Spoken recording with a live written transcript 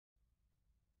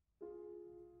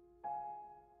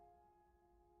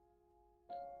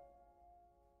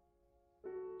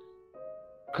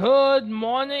Good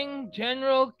morning,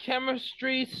 general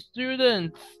chemistry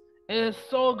students. It is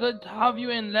so good to have you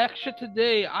in lecture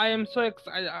today. I am so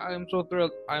excited. I am so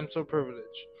thrilled. I am so privileged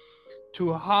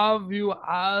to have you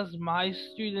as my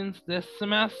students this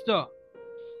semester.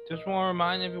 Just want to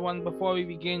remind everyone before we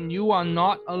begin, you are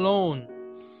not alone.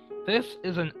 This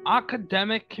is an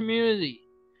academic community.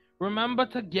 Remember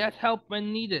to get help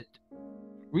when needed.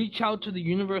 Reach out to the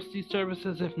university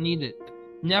services if needed.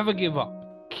 Never give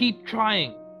up. Keep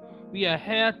trying. We are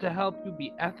here to help you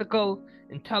be ethical,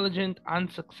 intelligent, and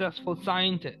successful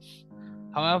scientists.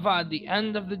 However, at the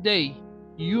end of the day,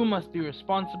 you must be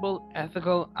responsible,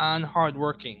 ethical, and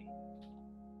hardworking.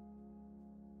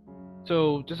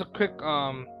 So, just a quick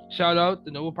shout out: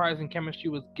 the Nobel Prize in Chemistry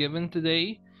was given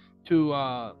today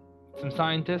to some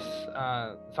scientists.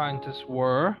 Scientists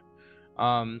were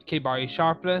K. Barry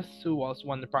Sharpless, who also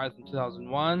won the prize in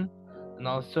 2001, and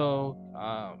also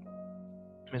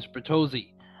Ms.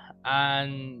 Bertozzi.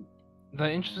 And the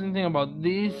interesting thing about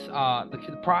these,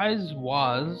 the prize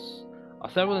was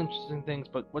several interesting things,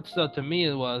 but what stood out to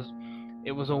me was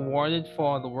it was awarded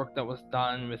for the work that was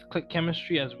done with click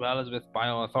chemistry as well as with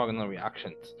bioorthogonal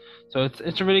reactions. So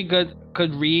it's a really good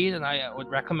read, and I would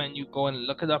recommend you go and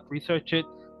look it up, research it,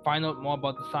 find out more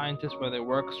about the scientists, where they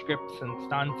work, Scripps and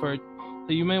Stanford.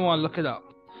 So you may want to look it up.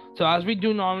 So as we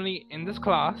do normally in this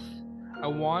class, I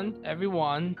want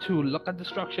everyone to look at the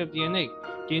structure of DNA.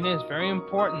 DNA is very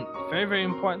important, very, very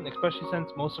important, especially since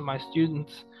most of my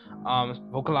students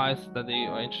vocalize that they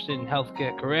are interested in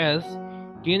healthcare careers.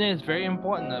 DNA is very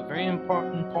important, a very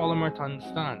important polymer to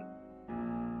understand.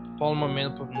 Polymer made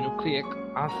up of nucleic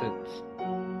acids.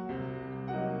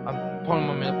 A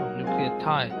polymer made up of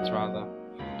nucleotides, rather.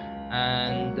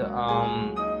 And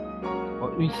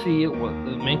what we see,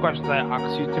 the main questions I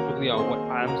ask you typically are: what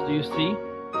atoms do you see?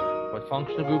 What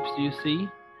functional groups do you see?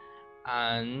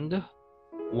 And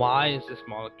why is this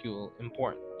molecule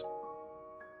important?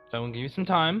 So I'm going to give you some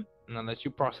time, and I'll let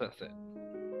you process it.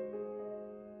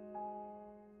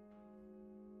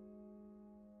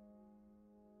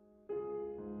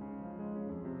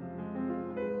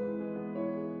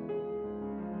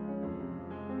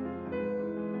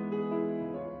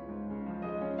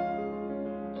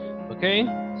 Okay,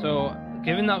 so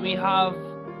given that we have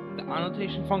the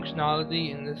annotation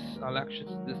functionality in this lecture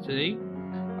today,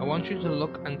 I want you to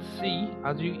look and see,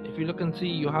 if you look and see,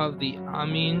 you have the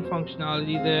amine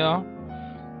functionality there.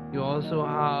 You also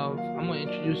have, I'm going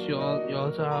to introduce you all, you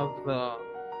also have the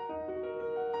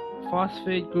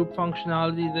phosphate group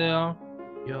functionality there.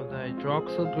 You have the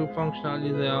hydroxyl group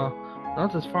functionality there.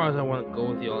 That's as far as I want to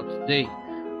go with you all today.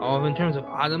 In terms of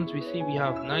atoms, we see we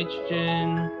have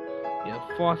nitrogen, we have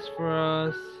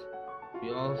phosphorus,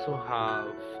 we also have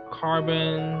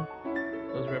carbon,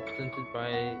 those represented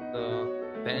by the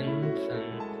bends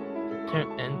and the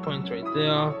endpoints right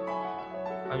there.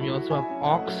 And we also have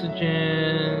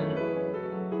oxygen.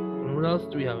 And what else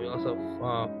do we have? We also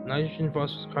have nitrogen,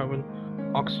 phosphorus, carbon,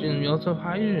 oxygen. We also have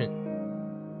hydrogen.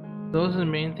 Those are the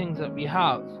main things that we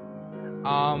have.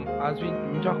 As we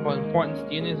talk about importance,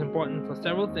 DNA is important for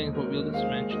several things, but we'll just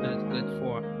mention that it's good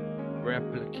for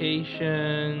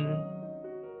replication.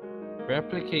 Let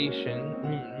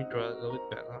me draw it a little bit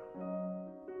better.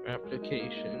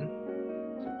 Replication.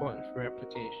 It's important for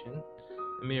replication.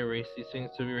 Let me erase these things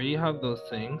so we already have those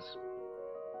things.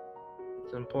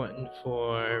 It's important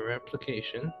for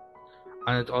replication,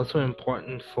 and it's also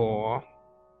important for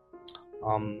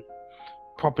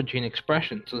proper gene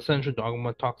expression. So the Central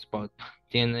Dogma talks about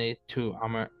DNA to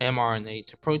mRNA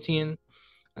to protein,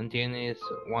 and DNA is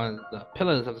one of the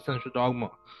pillars of the Central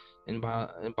Dogma in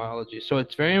biology. So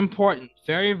it's very important,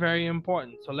 very, very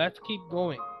important. So let's keep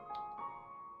going.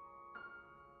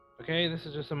 Okay, this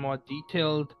is just a more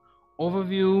detailed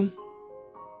overview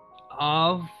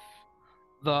of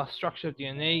the structure of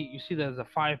DNA. You see there's a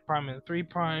 5' and a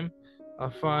 3',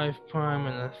 a 5'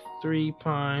 and a 3',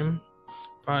 5'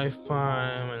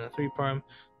 and a 3'.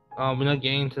 We're not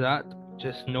getting into that.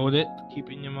 Just note it. Keep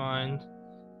it in your mind.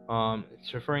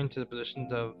 It's referring to the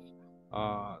positions of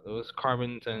those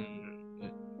carbons,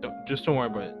 and just don't worry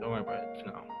about it. Don't worry about it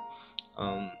for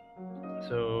now.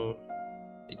 So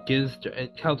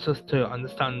it helps us to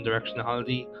understand the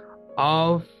directionality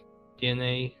of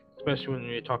DNA, especially when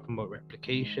we're talking about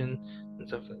replication and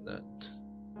stuff like that.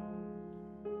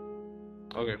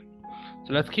 Okay,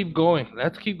 so let's keep going.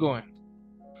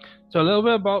 So a little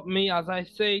bit about me. As I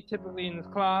say typically in this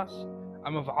class,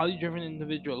 I'm a value-driven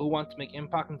individual who wants to make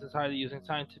impact in society using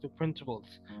scientific principles.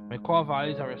 My core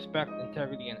values are respect,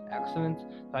 integrity, and excellence.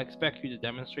 So I expect you to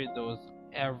demonstrate those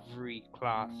every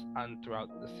class and throughout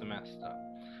the semester.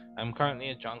 I'm currently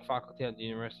a adjunct faculty at the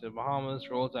University of Bahamas.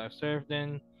 Roles I've served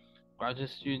in: graduate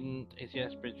student,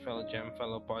 ACS Bridge Fellow, GEM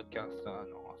Fellow, podcaster,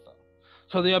 and author.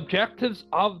 So the objectives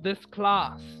of this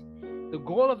class. The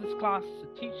goal of this class is to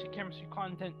teach the chemistry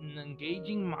content in an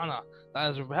engaging manner that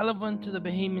is relevant to the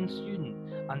Bahamian student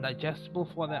and digestible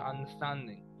for their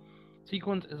understanding.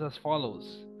 Sequence is as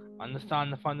follows: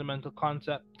 understand the fundamental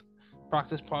concept,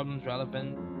 practice problems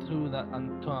relevant to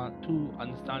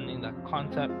understanding that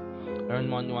concept, learn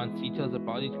more nuanced details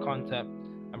about each concept,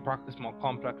 and practice more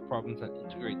complex problems that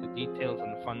integrate the details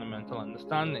and the fundamental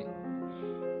understanding.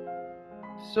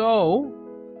 So,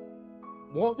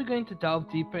 what we're going to delve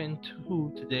deeper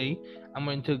into today, I'm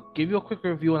going to give you a quick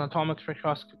review on atomic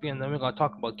spectroscopy, and then we're going to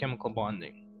talk about chemical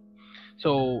bonding.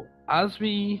 So, as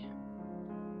we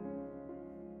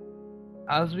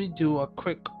do a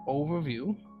quick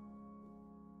overview,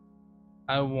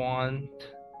 I want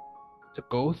to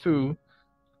go through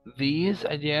these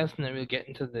ideas, and then we'll get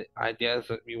into the ideas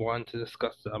that we want to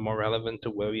discuss that are more relevant to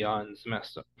where we are in the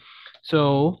semester.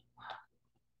 So,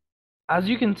 as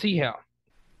you can see here,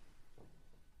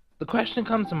 the question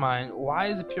comes to mind: why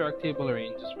is the periodic table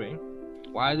arranged this way?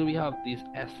 Why do we have these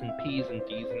S and P's and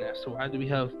D's and F's? So why do we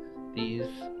have these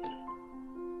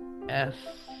S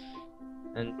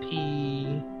and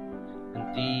P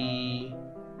and D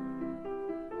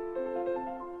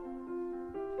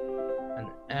and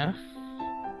F?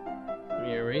 Let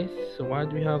me erase. So why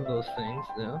do we have those things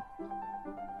there?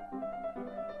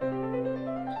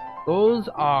 Those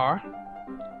are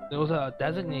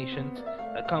designations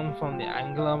that come from the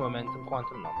angular momentum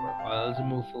quantum number, or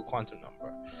azimuthal quantum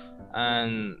number.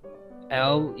 And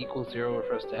L equals 0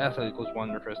 refers to S, L equals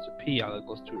 1 refers to P, L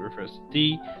equals 2 refers to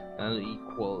D, L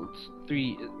equals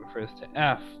 3 refers to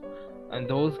F. And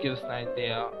those give us an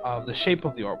idea of the shape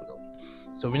of the orbital.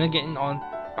 So we're not getting on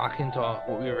back into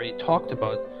what we already talked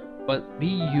about, but we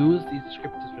use these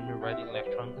descriptors when we're writing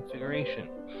electron configuration.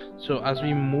 So as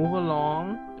we move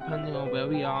along, depending on where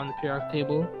we are on the periodic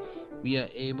table, we are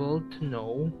able to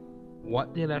know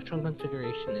what the electron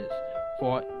configuration is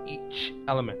for each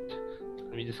element.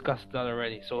 We discussed that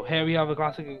already. So here we have a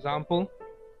classic example.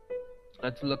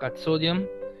 Let's look at sodium.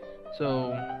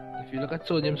 So if you look at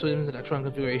sodium's electron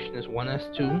configuration is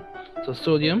 1s2. So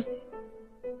sodium,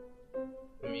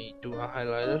 let me do a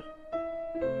highlighter.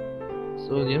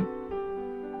 Sodium,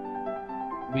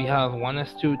 we have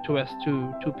 1s2,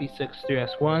 2s2, 2p6,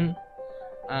 3s1.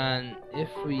 And if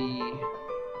we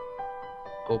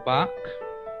go back,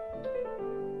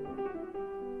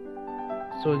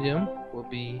 sodium will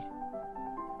be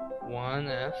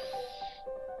 1s.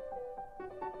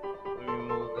 Let me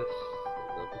remove this a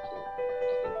little bit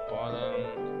to the bottom.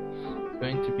 It's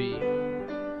going to be,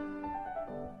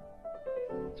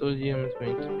 sodium is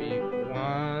going to be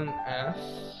 1s,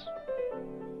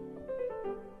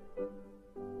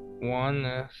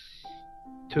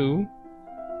 1s2,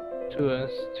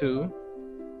 2s2,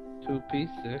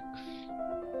 2p6,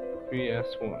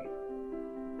 3s1.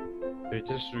 They're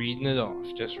just reading it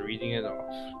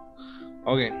off.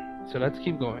 Okay, so let's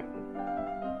keep going.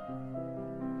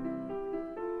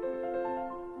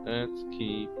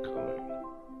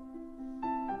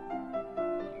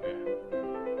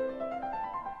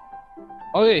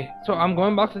 Okay, so I'm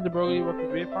going back to de Broglie's work,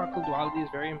 because wave-particle duality is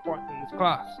very important in this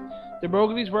class. De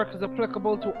Broglie's work is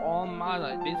applicable to all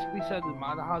matter. It basically said that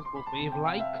matter has both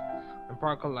wave-like and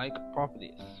particle-like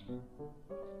properties.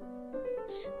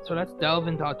 So let's delve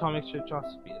into atomic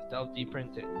spectroscopy. Let's delve deeper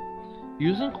into it.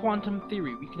 Using quantum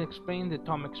theory, we can explain the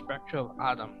atomic spectra of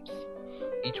atoms.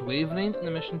 Each wavelength in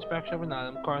the emission spectra of an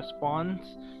atom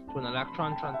corresponds to an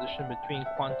electron transition between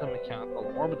quantum mechanical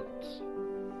orbitals.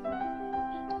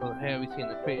 So here we see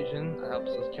an equation that helps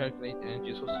us calculate the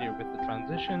energy associated with the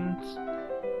transitions.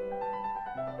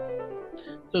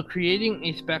 So creating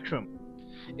a spectrum.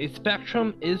 A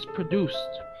spectrum is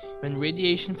produced when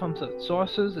radiation from such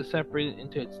sources is separated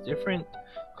into its different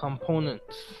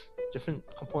components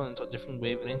or different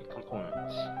wavelength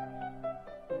components.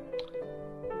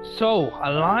 So a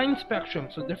line spectrum.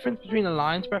 So the difference between a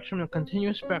line spectrum and a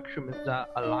continuous spectrum is that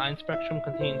a line spectrum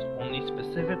contains only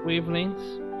specific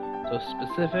wavelengths. So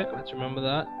specific, let's remember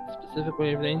that, specific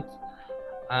wavelengths,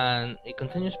 and a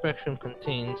continuous spectrum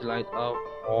contains light of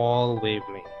all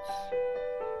wavelengths.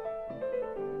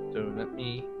 So let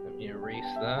me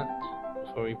erase that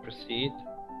before we proceed.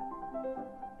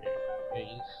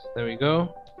 There we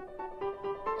go.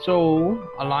 So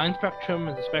a line spectrum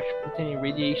is a spectrum containing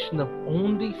radiation of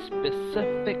only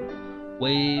specific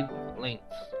wavelengths.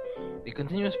 A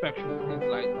continuous spectrum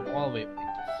contains light of all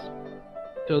wavelengths.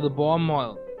 So the Bohr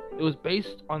model. It was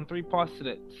based on three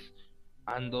postulates.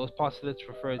 and those postulates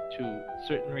refer to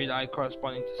certain radii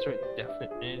corresponding to certain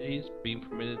definite energies being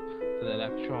permitted for the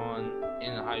electron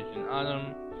in a hydrogen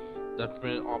atom. That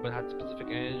permitted orbit had specific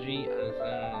energy and is in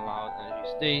an allowed energy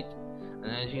state. An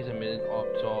energy is emitted or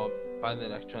absorbed by the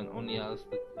electron only as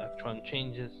the electron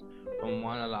changes from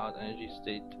one allowed energy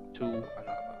state to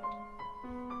another.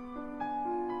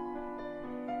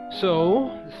 So,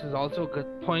 this is also a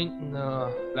good point in the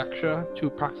lecture to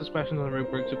practice questions on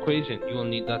Rydberg's equation. You will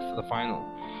need that for the final.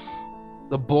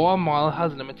 The Bohr model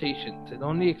has limitations. It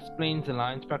only explains the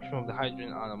line spectrum of the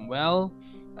hydrogen atom well,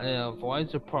 and it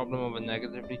avoids the problem of a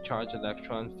negatively charged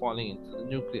electron falling into the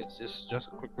nucleus. This is just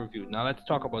a quick review. Now let's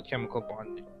talk about chemical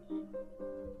bonding.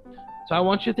 So I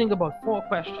want you to think about 4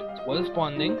 questions. What is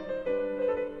bonding?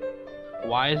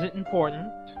 Why is it important?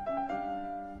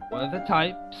 What are the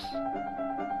types?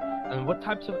 And what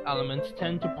types of elements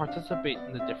tend to participate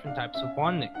in the different types of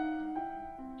bonding?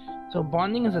 So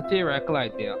bonding is a theoretical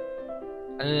idea,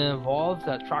 and it involves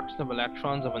the attraction of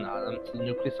electrons of an atom to the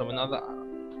nucleus of another atom.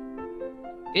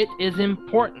 It is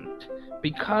important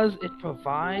because it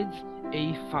provides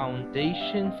a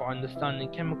foundation for understanding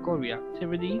chemical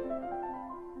reactivity,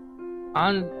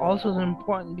 and also is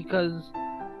important because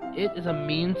it is a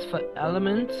means for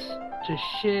elements to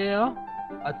share,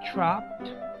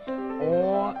 attract,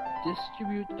 or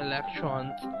distribute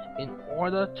electrons in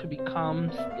order to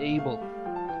become stable.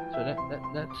 So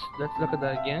let's look at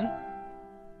that again.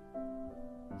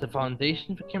 The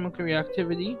foundation for chemical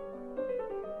reactivity,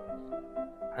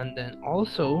 and then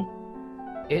also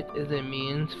it is a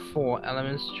means for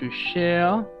elements to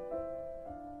share,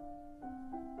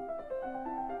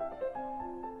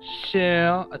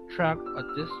 attract, or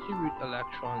distribute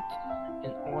electrons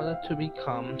in order to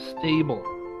become stable.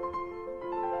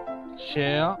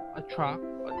 Share, attract,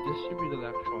 or distribute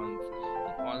electrons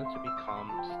in order to become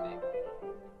stable.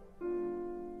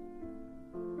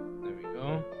 There we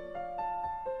go.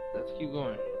 Let's keep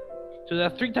going. So there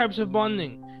are 3 types of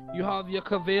bonding. You have your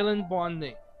covalent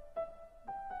bonding.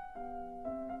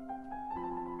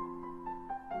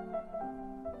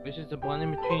 Which is the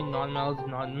bonding between nonmetals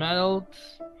and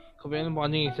nonmetals. Covalent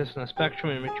bonding exists on a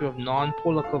spectrum in which you have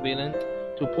non-polar covalent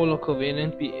to polar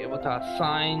covalent, be able to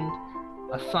assign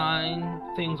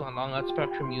things along that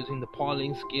spectrum using the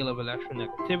Pauling scale of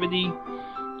electronegativity.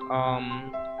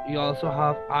 You also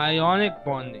have ionic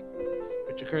bonding,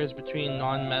 which occurs between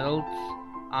nonmetals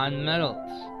and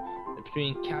metals,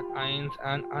 between cations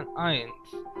and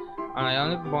anions. And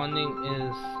ionic bonding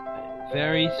is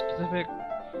very specific.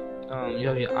 You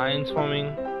have your ions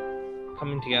coming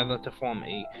together to form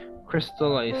a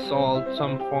crystal, a salt,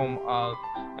 some form of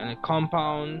a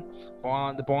compound.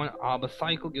 The Born-Haber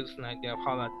cycle gives us an idea of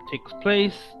how that takes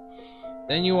place.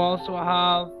 Then you also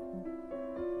have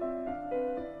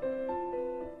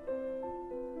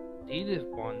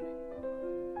dative bonding.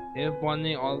 Dative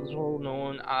bonding, also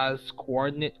known as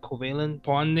coordinate covalent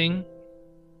bonding.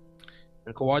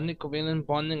 And coordinate covalent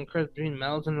bonding occurs between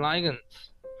metals and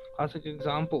ligands. Classic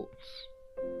examples.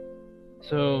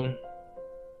 So,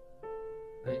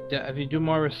 if you do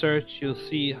more research, you'll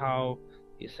see how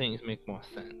these things make more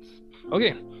sense.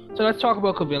 Okay, so let's talk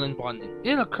about covalent bonding.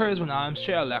 It occurs when atoms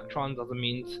share electrons as a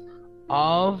means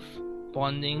of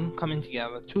bonding, coming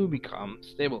together to become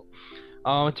stable.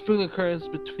 It typically occurs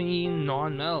between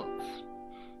non-metals.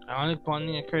 Ionic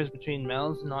bonding occurs between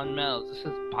metals and non-metals. This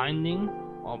is binding,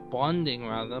 or bonding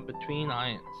rather, between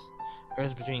ions. It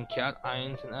occurs between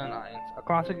cations and anions. A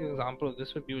classic example of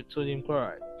this would be with sodium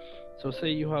chloride. So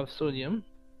say you have sodium.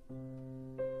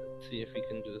 Let's see if we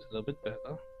can do this a little bit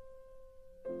better.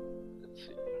 Let's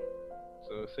see.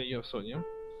 So say you have sodium.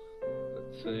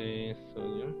 Let's say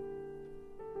sodium.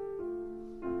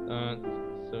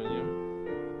 Sodium.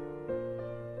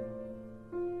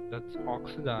 That's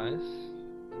oxidized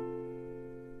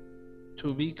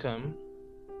to become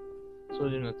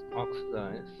sodium that's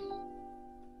oxidized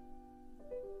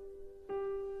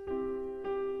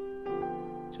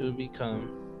to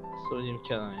become sodium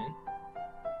cation.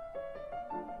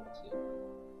 Let's see.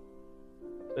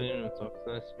 Sodium that's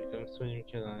oxidized to become sodium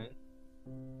cation.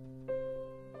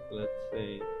 Let's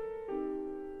say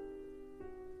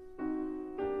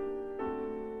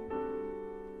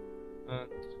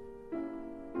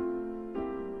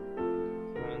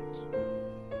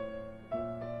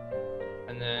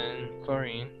and then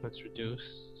chlorine, that's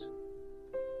reduced.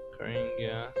 Chlorine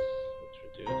gas, that's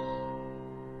reduced.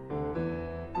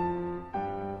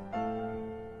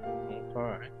 And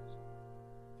chloride.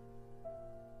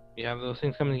 You have those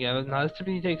things coming together. Now this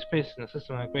typically takes place in a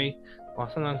systematic way, or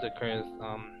sometimes it occurs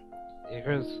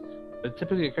It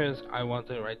typically occurs, I want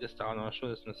to write this down, I'll show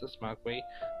this in a systematic way,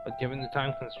 but given the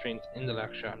time constraints in the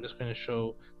lecture, I'm just going to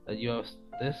show that you have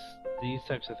these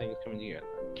types of things coming together.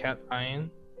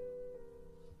 Cation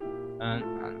and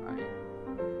anion.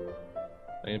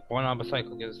 The Born-Haber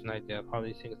cycle gives us an idea of how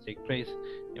these things take place,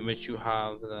 in which you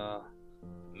have the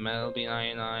metal being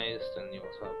ionized, and you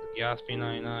also have the gas being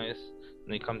ionized, and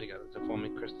they come together to form a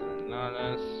crystalline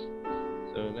lattice.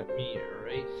 So let me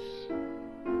erase.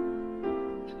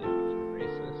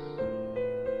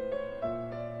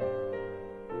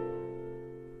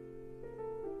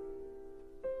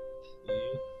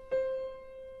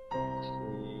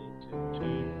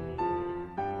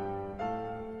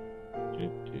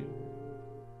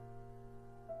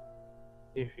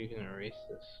 Let's see if we can erase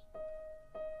this.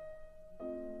 See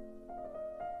if you can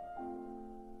erase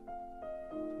this.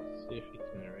 Let's see if you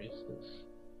can erase this.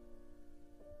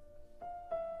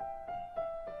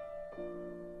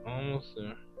 Almost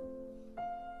there.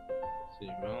 Let's see,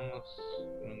 we're almost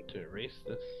going to erase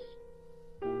this.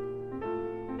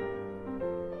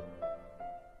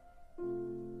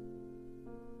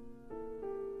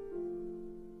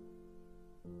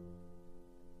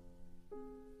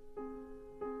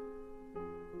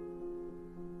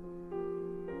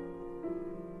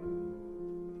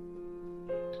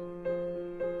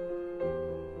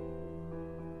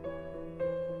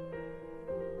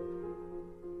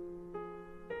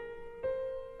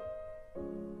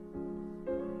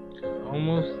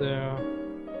 Almost there.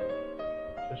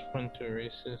 Just want to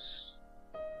erase this.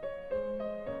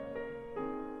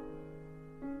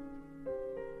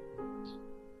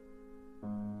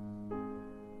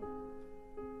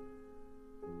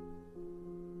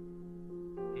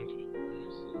 Okay, let me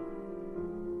see.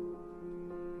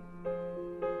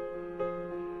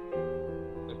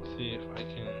 Let's see if I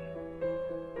can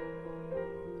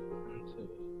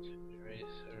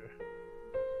erase her.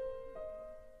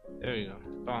 There we go.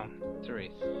 Boom. It's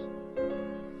erased.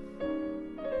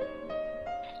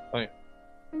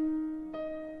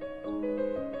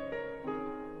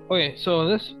 Okay, so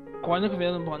this quantum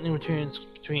covalent bonding returns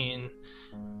between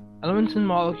elements and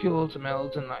molecules,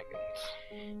 metals and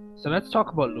ligands. So let's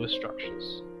talk about Lewis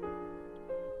structures.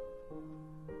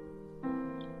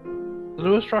 The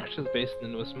Lewis structure is based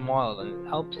on the Lewis model, and it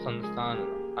helps us understand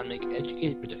and make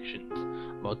educated predictions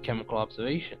about chemical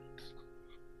observations.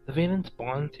 The valence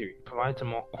bond theory provides a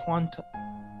more quantum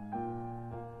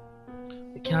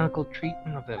mechanical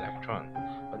treatment of the electron,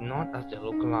 but not as they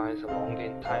localize along the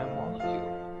entire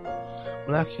molecule.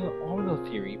 Molecular orbital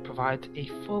theory provides a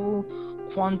full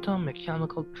quantum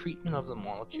mechanical treatment of the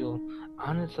molecule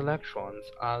and its electrons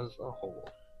as a whole.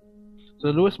 So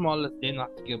the Lewis model is named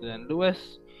after Gilbert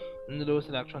Lewis. In the Lewis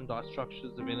electron dot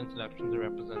structures, the valence electrons are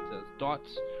represented as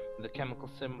dots with a chemical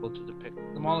symbol to depict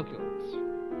the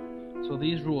molecules. So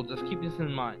these rules, just keep this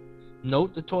in mind.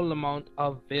 Note the total amount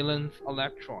of valence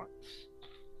electrons.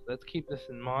 Let's keep this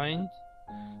in mind.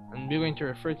 And we're going to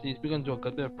refer to these. We're going to do a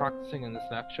good bit of practicing in this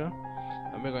lecture.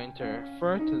 And we're going to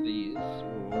refer to these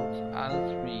rules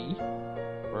as we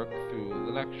work through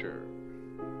the lecture.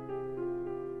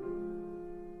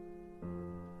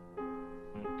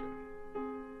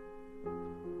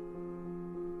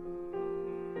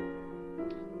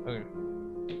 Okay.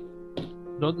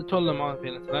 Note the total amount of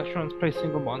valence electrons, place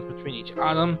single bonds between each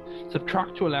atom,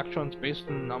 subtract 2 electrons based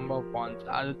on the number of bonds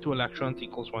added to electrons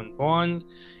equals 1 bond.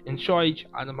 Ensure each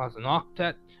atom has an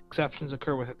octet. Exceptions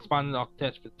occur with expanded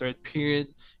octets with third period.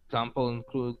 Examples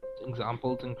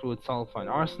include sulfur and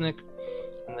arsenic,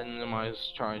 and then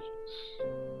minimize charges.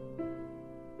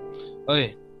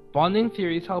 Okay, bonding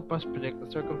theories help us predict the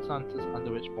circumstances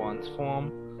under which bonds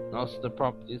form, and also the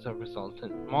properties of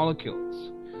resultant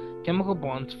molecules. Chemical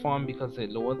bonds form because they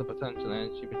lower the potential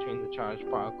energy between the charged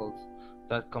particles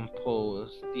that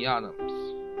compose the atoms.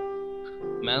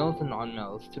 Metals and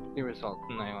nonmetals typically result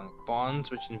in ionic bonds,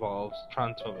 which involves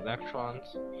transfer of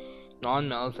electrons.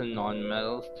 Nonmetals and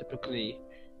nonmetals typically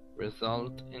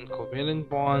result in covalent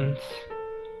bonds,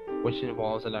 which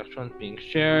involves electrons being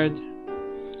shared.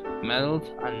 Metals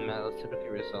and metals typically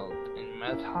result in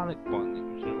metallic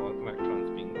bonding, which involves electrons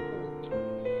being pulled.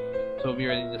 So we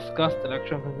already discussed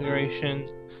electron configuration.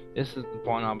 This is the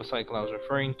Born-Haber cycle I was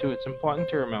referring to. It's important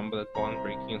to remember that bond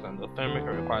breaking is endothermic.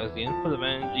 It requires the input of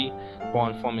energy.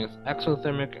 Bond forming is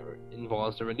exothermic. It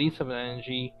involves the release of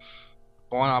energy.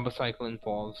 Born-Haber cycle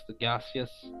involves the gaseous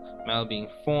metal being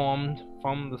formed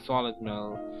from the solid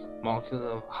metal, molecules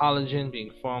of halogen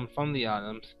being formed from the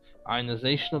atoms,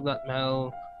 ionization of that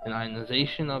metal, and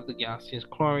ionization of the gaseous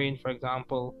chlorine, for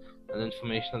example, and then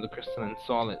formation of the crystalline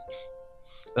solid.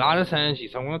 Lattice energy.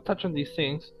 So I'm going to touch on these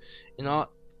things.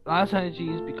 Last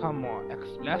energies become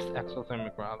less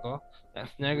exothermic rather, less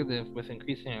negative with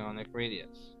increasing ionic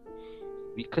radius.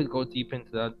 We could go deep into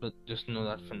that, but just know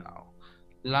that for now.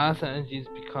 Last energies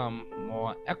become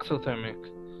more exothermic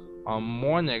or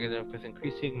more negative with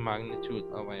increasing magnitude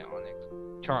of ionic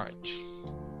charge.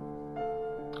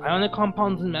 Ionic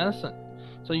compounds in medicine.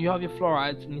 So you have your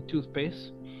fluorides in your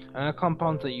toothpaste. Ionic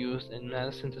compounds are used in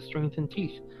medicine to strengthen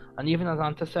teeth and even as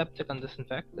antiseptic and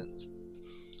disinfectant.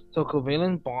 So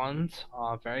covalent bonds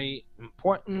are very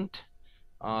important.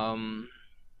 The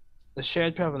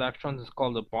shared pair of electrons is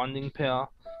called a bonding pair,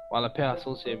 while a pair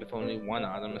associated with only one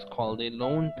atom is called a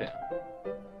lone pair.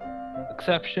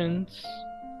 Exceptions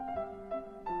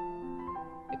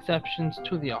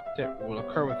to the octet rule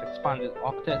occur with expanded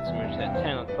octets in which there are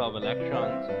 10 or 12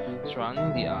 electrons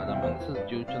surrounding the atom, and this is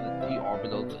due to the d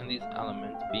orbitals in these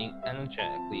elements being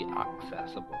energetically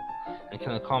accessible and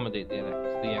can accommodate the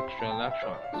extra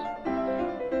electrons.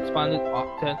 Expanded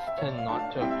octets tend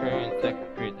not to occur in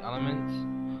second period elements.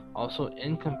 Also,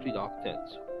 incomplete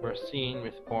octets were seen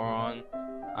with boron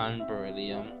and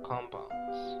beryllium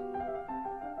compounds.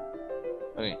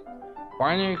 Okay.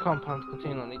 Binary compounds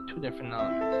contain only two different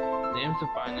elements. Names of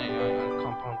binary ion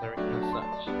compounds are written as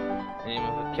such. The name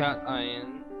of a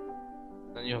cation,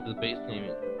 then you have the base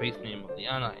name of the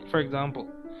anion. For example,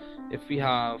 if we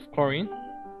have chlorine,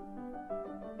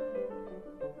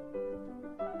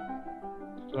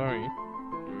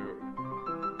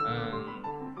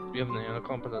 and we have an ionic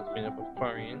compound that's made up of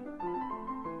chlorine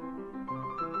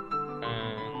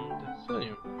and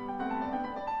sodium.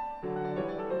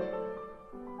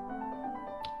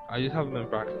 I just have them in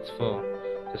brackets for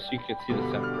just so you can see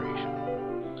the separation.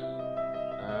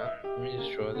 Let me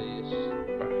just draw these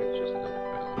brackets just a little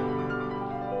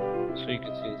bit so you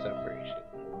can see the separation.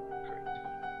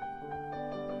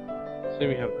 So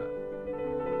we have that.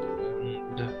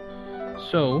 And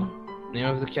so, name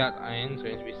of the cation is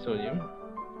going to be sodium.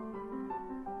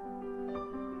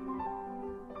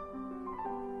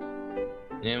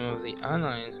 Name of the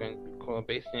anion is going to be chlor.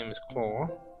 Base name is chlor.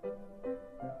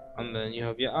 And then you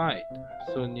have your ide.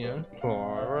 Sodium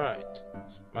chloride,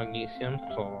 magnesium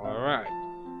chloride,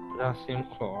 potassium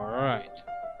chloride.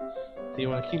 So you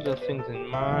want to keep those things in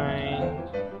mind.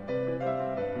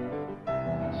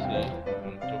 Let's see, I'm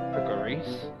going to do a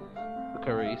quick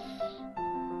erase.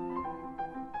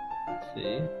 Let's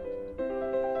see.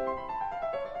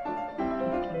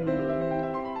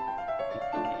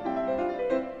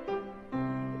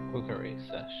 Quick erase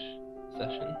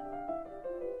session.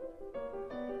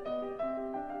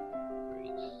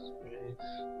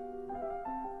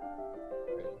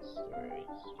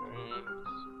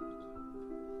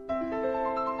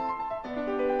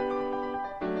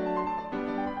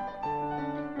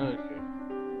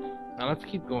 Let's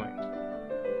keep going.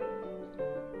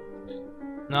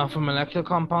 Now for molecular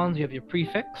compounds, you have your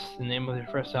prefix, the name of your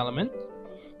first element.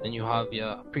 Then you have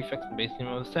your prefix and base name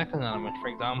of the second element. For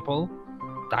example,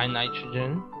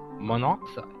 dinitrogen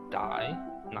monoxide.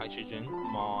 Dinitrogen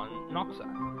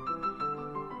monoxide.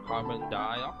 Carbon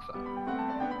dioxide.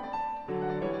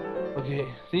 Okay,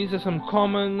 these are some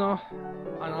common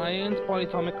anions,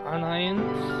 polyatomic anions.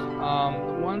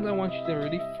 The ones I want you to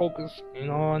really focus in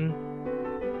on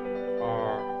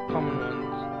are common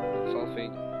ones: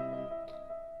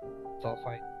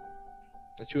 sulfite,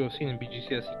 that you have seen in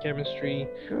BGCSE chemistry.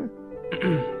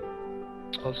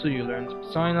 Also, you learned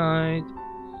cyanide,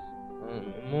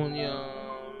 ammonium,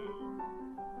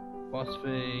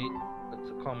 phosphate. That's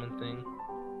a common thing.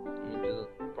 Let me do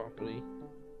that properly.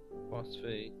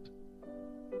 Phosphate.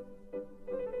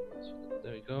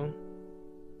 There we go.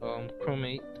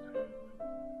 Chromate,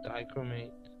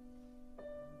 dichromate,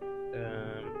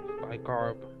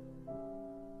 bicarb,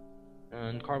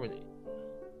 and carbonate.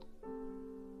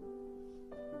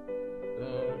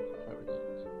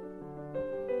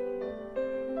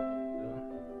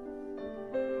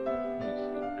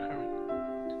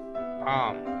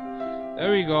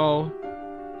 There we go.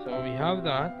 So we have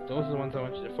that. Those are the ones I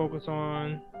want you to focus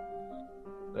on.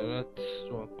 So let's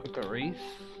do a quick erase.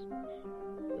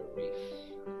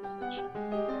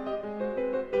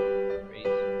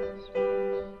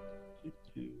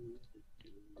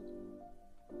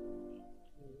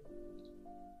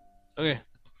 Okay,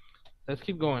 let's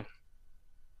keep going.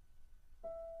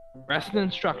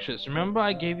 Resonance structures. Remember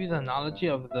I gave you the analogy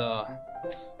of the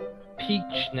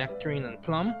peach, nectarine, and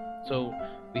plum? So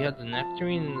we had the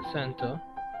nectarine in the center,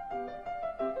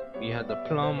 we had the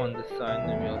plum on this side, and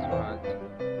then we also had...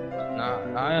 Now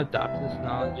I adapted this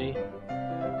analogy.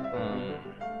 And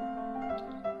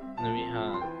then we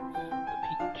had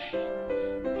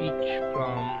the peach,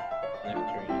 plum,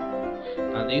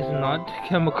 nectarine. Now these are not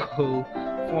chemical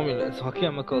formulas or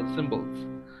chemical symbols,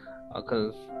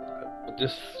 because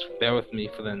just bear with me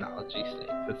for the analogy sake,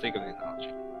 for the sake of the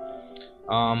analogy.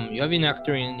 You have your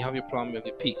nectarine, you have your plum, you have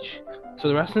your peach. So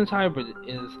the resonance hybrid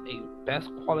is the best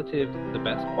qualitative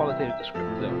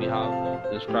descriptor that we have to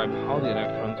describe how the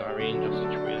electrons are arranged or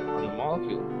situated on the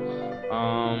molecule.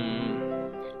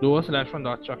 Lewis electron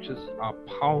dot structures are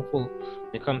powerful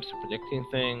when it comes to predicting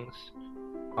things.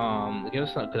 It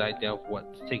gives us a good idea of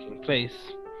what's taking place.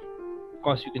 Of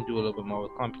course, you can do a little bit more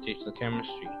with computational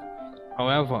chemistry.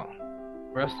 However,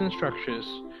 resonance structures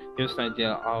give us an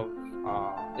idea of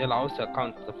they allow us to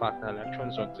account for the fact that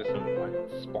electrons don't exist in one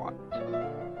spot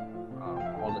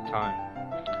all the time.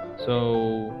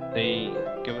 So they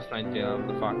give us an idea of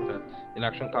the fact that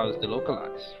electron cloud is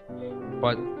delocalized.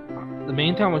 But the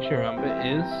main thing I want you to remember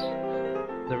is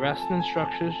the resonance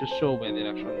structures just show where the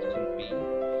electrons can be.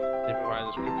 They provide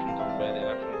descriptions of where the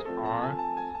electrons are.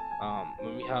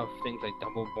 When we have things like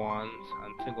double bonds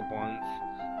and single bonds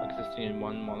existing in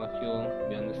one molecule,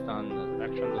 we understand that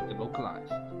electrons are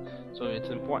delocalized. So it's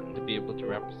important to be able to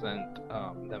represent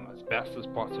them as best as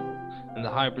possible. And the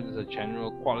hybrid is a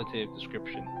general qualitative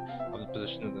description of the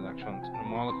position of the electrons in a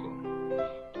molecule.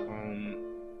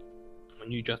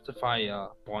 When you justify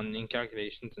bonding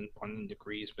calculations and bonding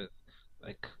degrees with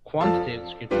like quantitative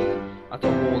descriptions, that's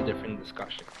a whole different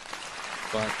discussion.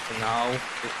 But for now,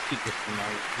 let's keep this in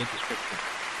mind.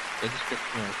 The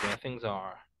description of where things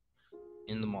are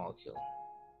in the molecule.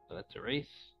 So let's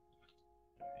erase.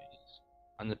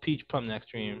 And the peach plum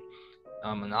nectarine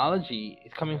analogy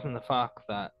is coming from the fact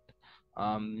that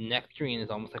nectarine is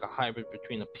almost like a hybrid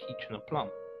between a peach and a plum.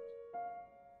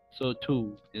 So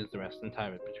too is the resonance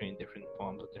hybrid between different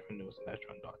forms of different Lewis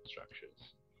electron dot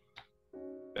structures.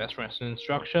 Best resonance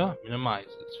structure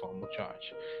minimizes formal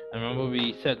charge. And remember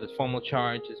we said that formal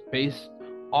charge is based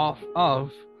off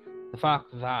of the fact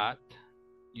that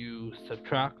you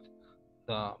subtract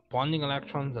the bonding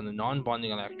electrons and the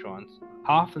non-bonding electrons,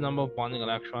 half the number of bonding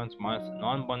electrons minus the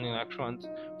non-bonding electrons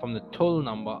from the total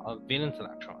number of valence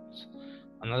electrons.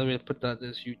 Another way to put that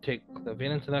is you take the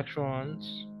valence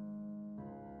electrons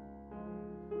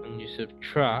and you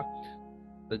subtract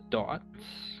the dots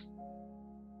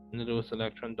in the Lewis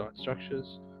electron dot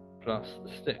structures plus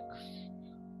the sticks,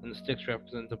 and the sticks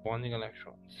represent the bonding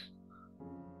electrons.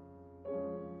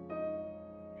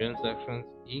 Valence electrons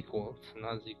equals,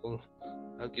 not equal,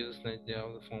 that gives us an idea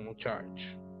of the formal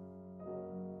charge.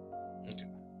 Okay,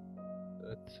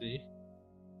 let's see,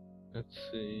 let's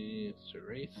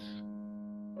erase.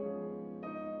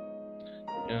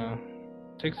 Yeah,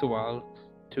 it takes a while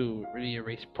to really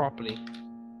erase properly.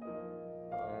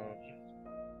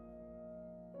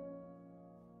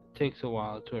 Takes a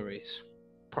while to erase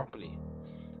properly.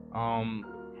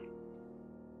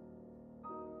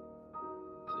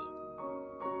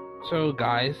 So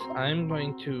guys, I'm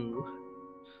going to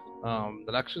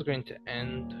the lecture is going to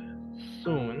end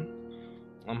soon.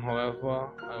 However,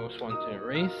 I just want to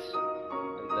erase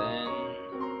and then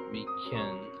we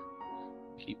can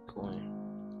keep going.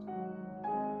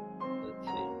 Let's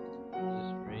see.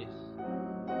 Just erase.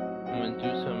 I'm going to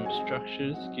do some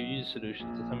structures, give you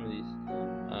solutions to some of these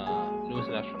Lewis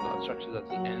electron dot structures at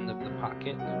the end of the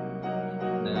packet.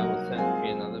 Then I will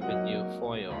create another video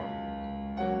for you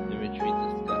in which we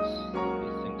discuss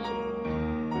these things.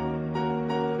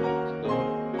 Let's go.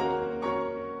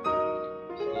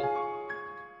 See?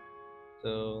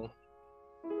 So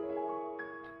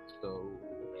let's go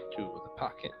to the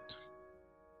packet.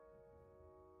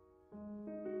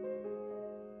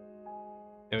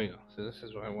 There we go. So this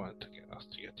is what I wanted to get us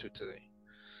to get to today.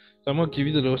 So I'm going to give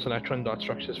you the Lewis electron dot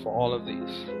structures for all of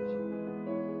these.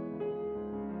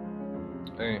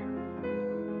 Okay.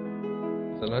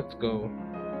 So let's go.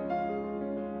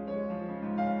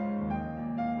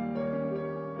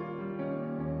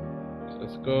 So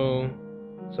let's go.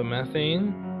 So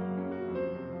methane,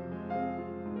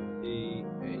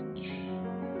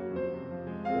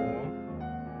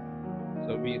 CH4.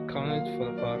 So we accounted for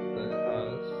the fact that it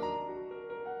has.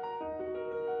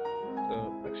 So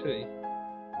actually,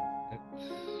 it's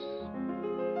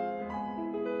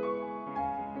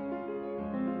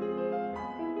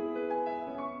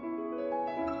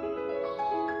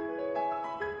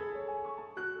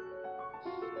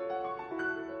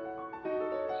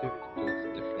see if we can do this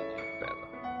differently better.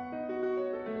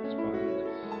 Expand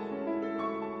this.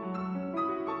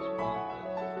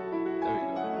 There we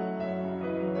go.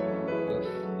 Plus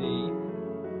C.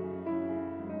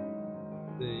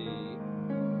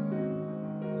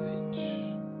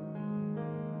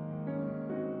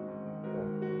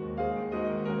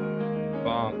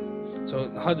 So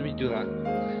how do we do that?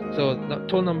 So the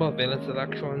total number of valence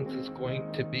electrons is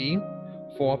going to be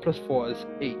 4 plus 4 is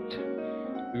 8.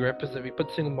 We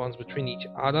put single bonds between each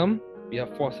atom. We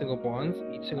have 4 single bonds.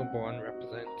 Each single bond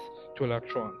represents 2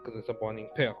 electrons because it's a bonding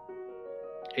pair.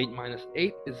 8 minus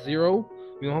 8 is 0.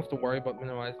 We don't have to worry about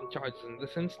minimizing charges in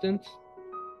this instance,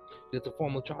 because the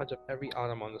formal charge of every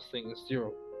atom on this thing is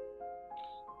 0.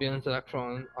 Valence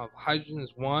electron of hydrogen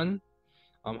is 1.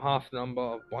 Half the number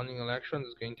of bonding electrons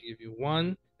is going to give you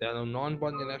 1. There are no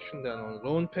non-bonding electrons, there are no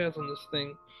lone pairs on this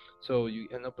thing, so you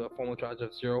end up with a formal charge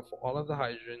of 0 for all of the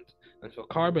hydrogens. And for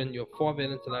carbon, you have 4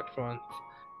 valence electrons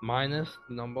minus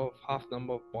the half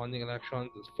number of bonding electrons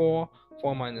is 4.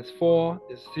 4 minus 4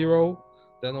 is 0.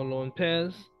 There are no lone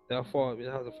pairs, therefore it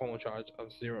has a formal charge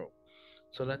of 0.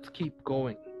 So let's keep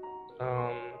going.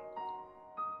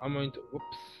 I'm going to,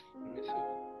 whoops, let me see.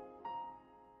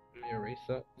 Let me erase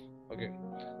that. Okay,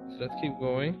 so let's keep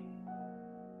going.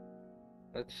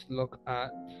 Let's look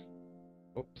at,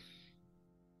 oops,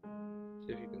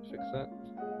 see if you can fix that.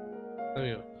 There we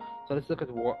go. So let's look at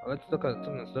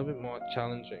something that's a little bit more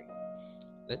challenging.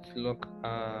 Let's look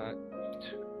at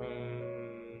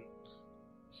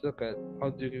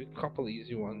I'll do a couple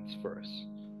easy ones first.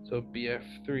 So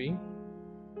BF3,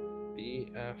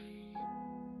 BF,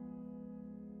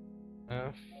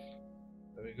 F,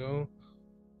 there we go.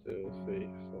 2, 3,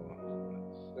 4,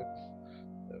 5, 6,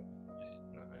 7, 8,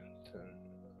 9, 10,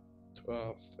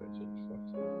 12, 13,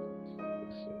 14,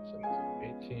 16,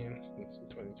 17, 18, 19,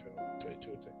 20, 21, 22,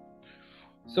 23.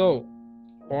 So,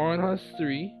 boron has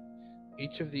 3.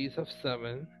 Each of these have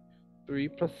 7. 3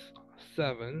 plus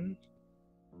 7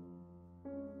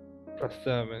 plus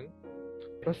 7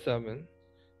 plus 7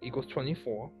 equals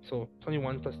 24. So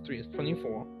 21 plus 3 is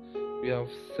 24. We have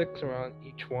 6 around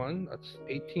each one. That's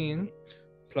 18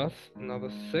 plus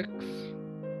another 6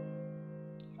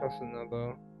 plus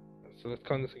another. So let's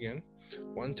count this again.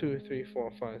 1, 2, 3,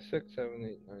 4, 5, 6, 7,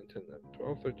 8, 9, 10, 11,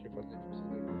 12, 13, 14,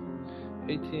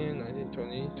 15, 18, 19,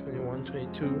 20, 21,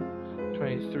 22,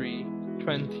 23,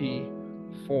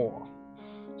 24.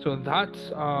 So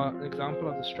that's an example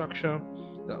of the structure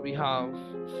that we have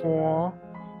for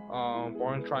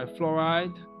boron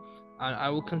trifluoride, and I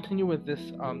will continue with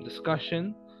this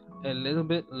discussion a little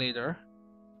bit later,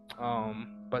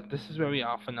 but this is where we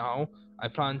are for now. I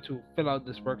plan to fill out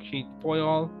this worksheet for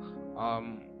y'all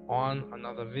on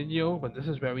another video, but this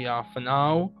is where we are for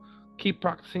now. Keep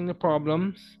practicing the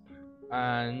problems,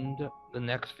 and the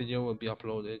next video will be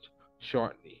uploaded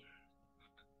shortly.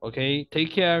 Okay,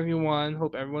 take care everyone.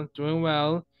 Hope everyone's doing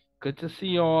well. Good to see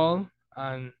you all.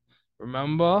 And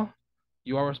remember,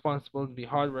 you are responsible to be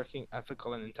hardworking,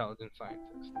 ethical, and intelligent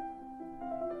scientists.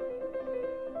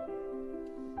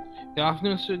 Good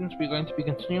afternoon, students. We're going to be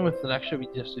continuing with the lecture we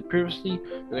just did previously.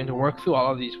 We're going to work through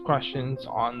all of these questions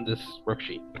on this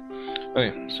worksheet.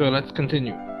 Okay, so let's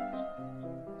continue.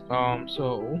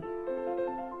 So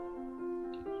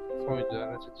before we do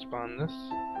that, let's expand this.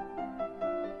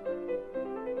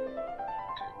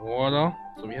 Water,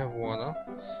 so we have water.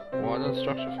 Water,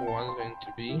 structure for water is going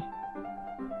to be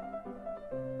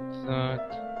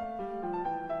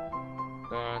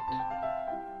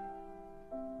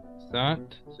that.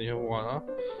 So you have water.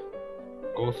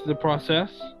 Go through the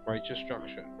process, write your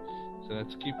structure. So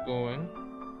let's keep going.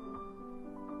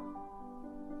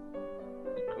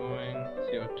 Keep going.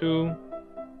 CO2.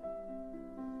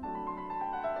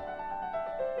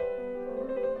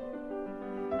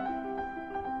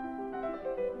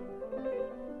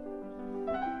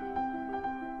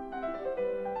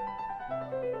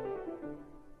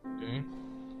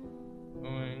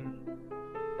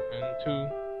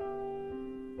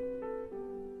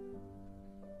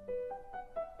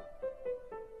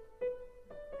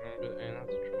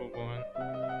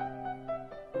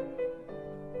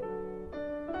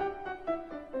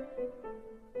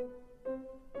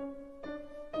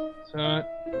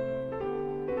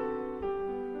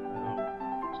 Now,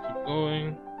 let's keep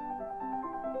going.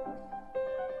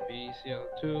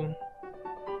 BCl2.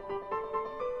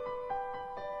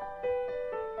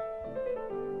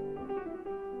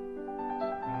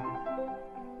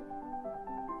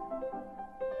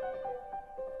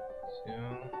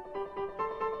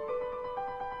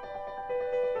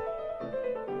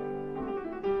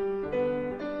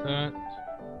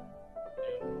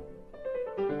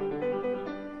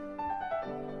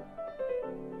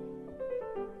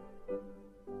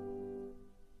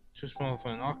 Too small for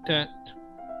an octet.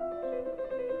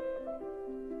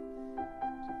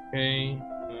 Okay.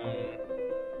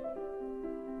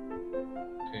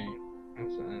 Okay.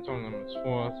 That's all number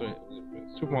 4, so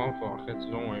it's too small for octet, so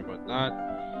don't worry about that.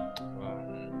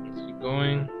 Let's keep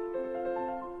going.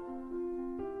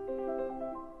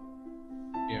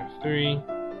 BF3.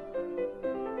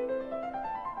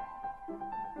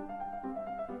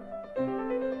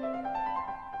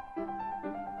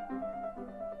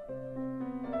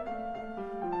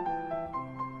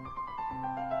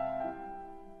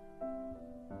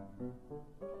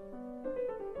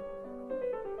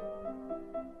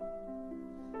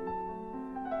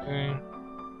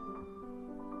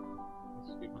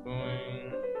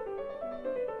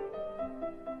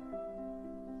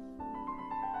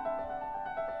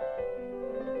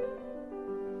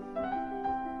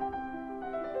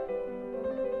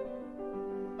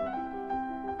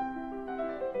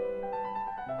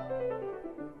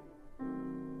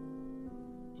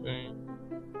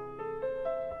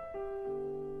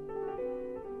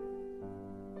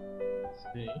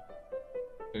 see.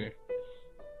 Okay,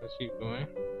 let's keep going.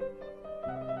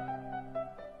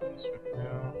 This right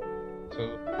now. So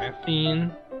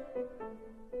caffeine.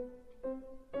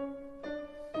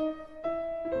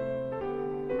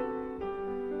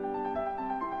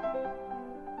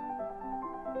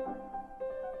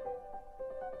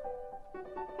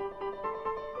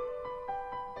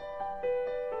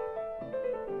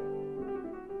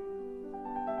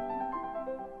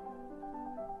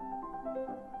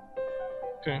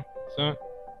 Okay, so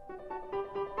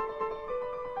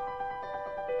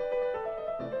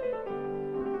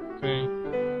okay,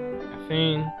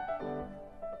 caffeine.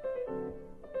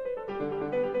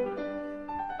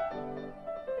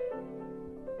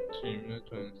 Two minutes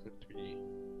and 3D.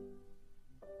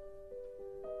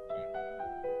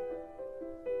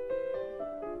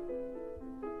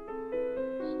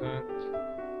 Set.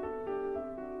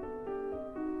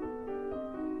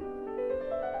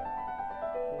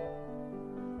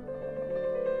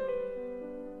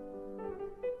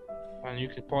 And you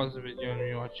can pause the video and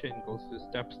rewatch it and go through the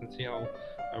steps and see how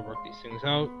I work these things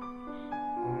out.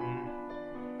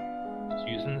 Just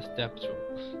using the steps,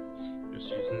 folks. Just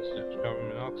using the steps. Carbon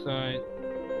monoxide.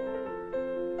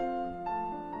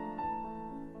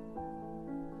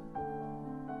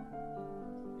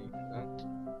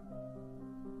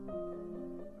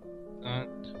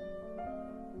 That.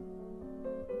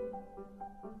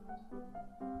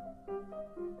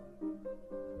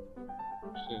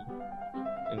 So,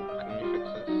 and can we fix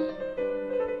this?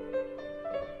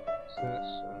 This.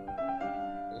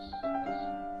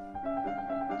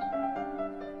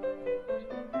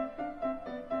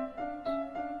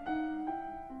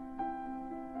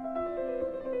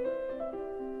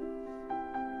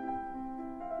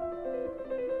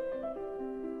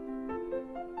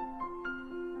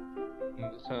 And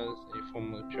this has a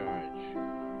formal charge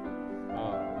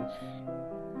of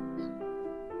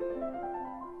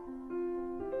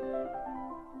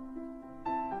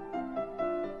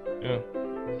yeah,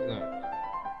 what's that?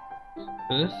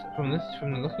 So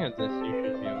from looking at this, you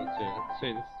should be able to say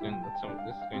this is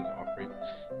going to operate in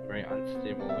a very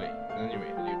unstable way. But anyway,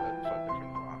 leave that for a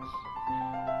different class.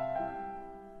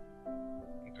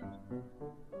 Okay.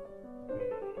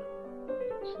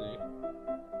 Let's see.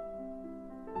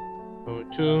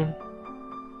 O2.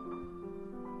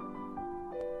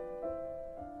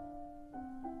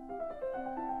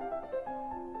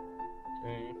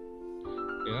 Okay.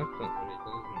 Yeah, that's not what it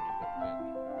does.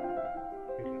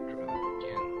 We can try that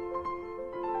again.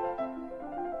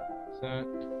 Set.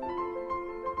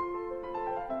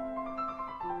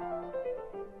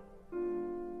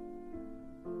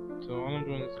 So all I'm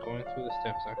doing is going through the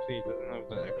steps. Actually, it doesn't have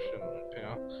that extra lone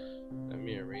pair. Let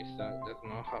me erase that. It does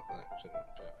not have that extra lone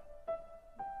pair.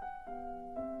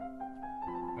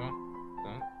 Oh,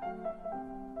 that.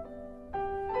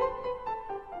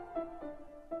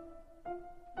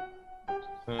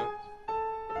 Set.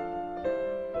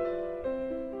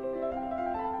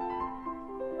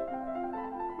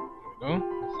 There we go.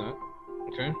 That's that.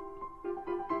 Okay.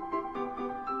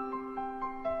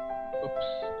 Oops,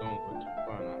 don't go too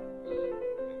far now.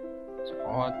 It's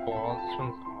odd ball. This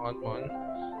one's an odd one.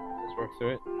 Let's work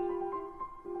through it.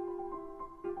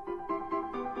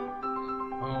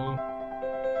 Oh.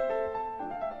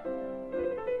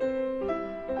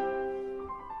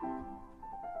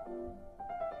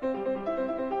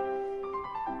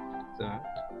 That.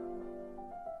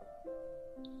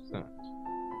 That.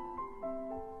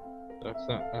 That's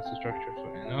that. That's the structure for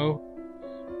NO.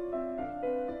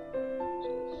 So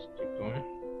let's keep going.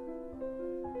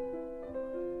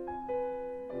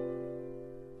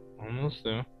 Almost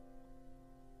there.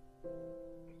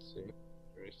 Let's see.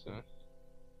 Erase that.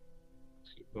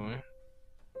 Let's keep going.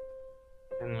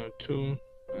 NO2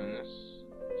 minus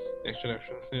the extra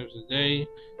flavors a day.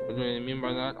 What do I mean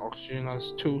by that? Oxygen has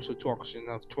 2, so 2 oxygen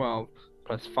has 12.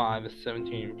 Plus 5 is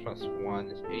 17. Plus 1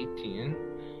 is 18.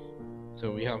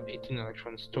 So we have 18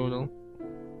 electrons total.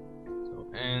 So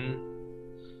N.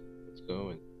 Let's go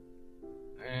with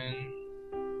N.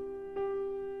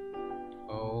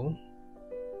 O.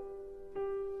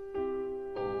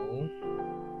 O.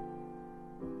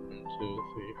 1, 2,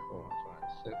 3, 4, 5,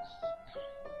 6,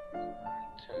 9,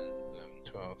 10,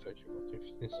 11, 12, 13, 14,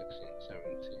 15, 16,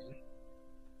 17.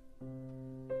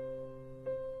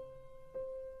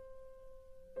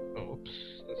 Oops,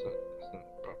 that's not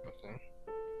the proper thing.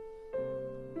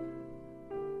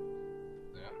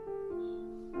 Yeah.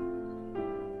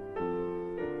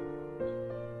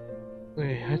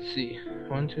 Wait, let's see.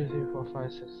 1, 2, 3, 4,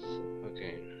 5, 6.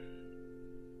 Okay.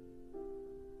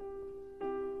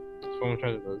 So I'm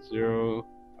trying to go 0.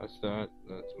 That's that.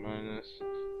 That's minus.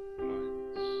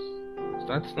 So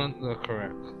that's not the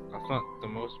correct. That's not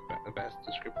the best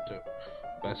descriptive,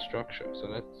 best structure. So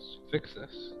let's fix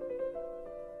this.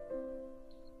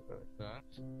 Like that.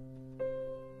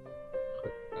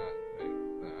 Put that like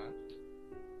that.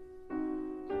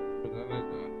 Put that like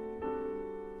that.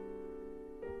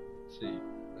 Let's see.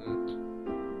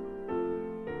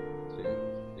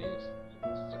 These.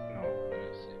 No,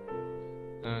 let's see.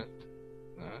 That.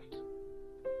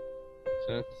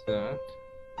 So that's that.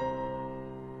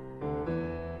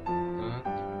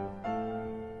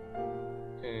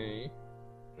 Okay.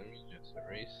 Let me just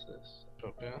erase this.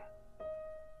 Okay.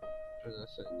 Put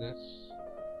this like this.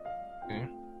 Okay.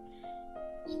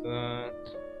 So that.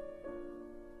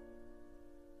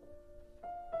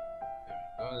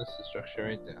 There we go. This is the structure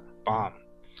right there. Bomb.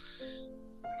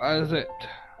 That is it.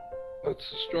 That's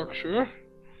the structure.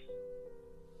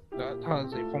 That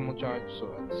has a formal charge, so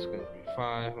that's going to be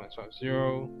 5 minus 5,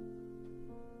 0.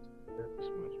 That's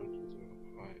minus 1, 2, 3,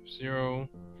 5, 0.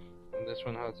 And this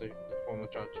one has a formal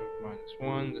charge of minus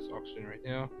 1, this oxygen right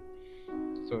here.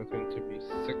 So it's going to be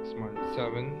 6 minus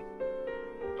 7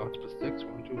 dots per stick.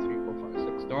 1, 2, 3, 4,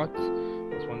 5, 6 dots.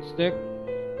 That's one stick.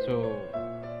 So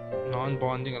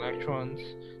non-bonding electrons,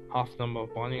 half number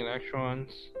of bonding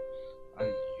electrons. And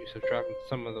you subtract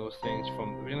some of those things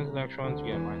from the valence electrons, you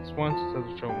get minus 1, so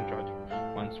the formal charge of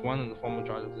minus 1, and the formal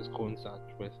charge of this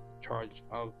coincides with the charge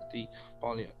of the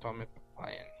polyatomic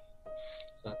ion.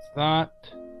 So that's that.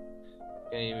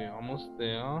 Okay, we're almost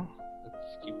there.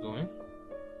 Let's keep going.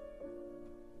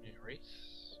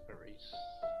 Erase.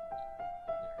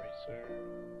 Eraser.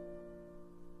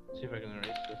 Let's see if I can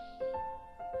erase this.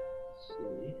 Let's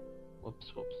see. Whoops.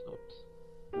 Erase.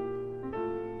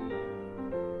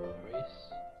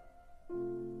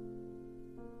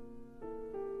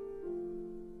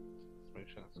 Let's make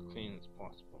sure that's as clean as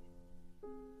possible.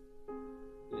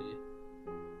 See.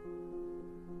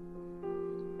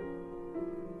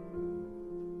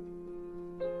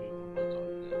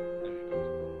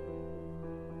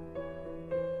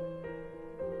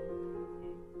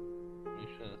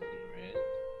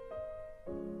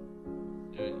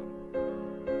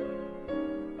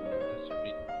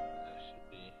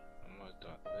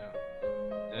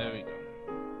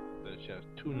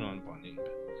 Two non-bonding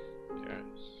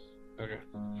pairs. Okay.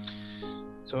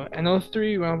 So NO3,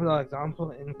 we have that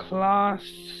example in class.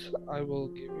 I will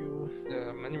give you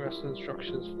the many resonance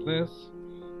structures for this.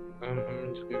 I'm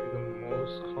going to give you the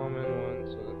most common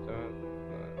ones. So that.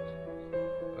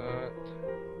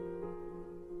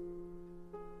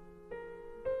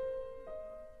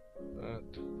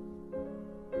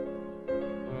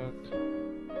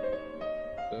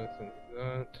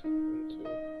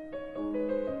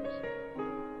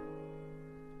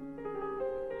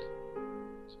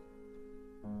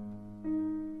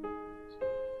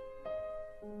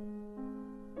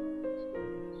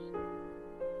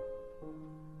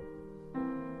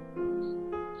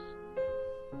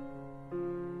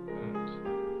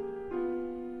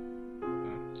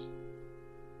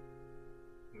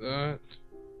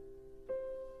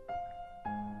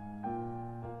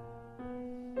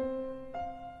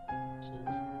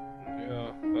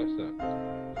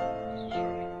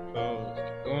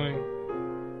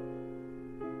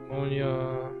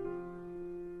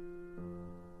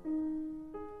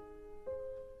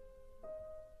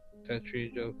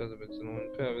 Tetrahedral because of its known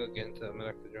pair. We'll get into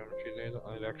molecular geometry later,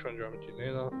 electron geometry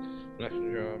later,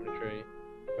 molecular geometry,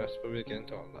 rest, but we'll get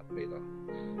into all that later.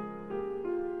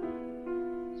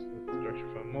 So the structure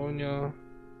for ammonia.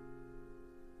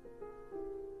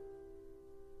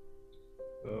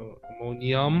 So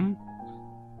ammonium.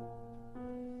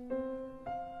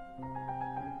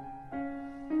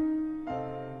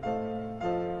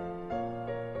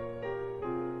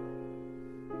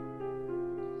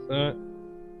 That.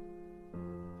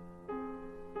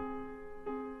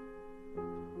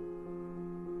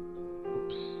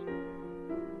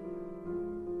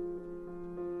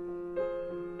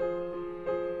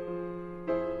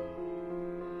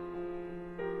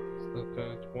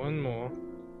 One more.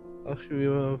 Actually, we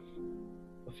have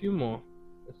a few more.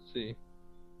 Let's see.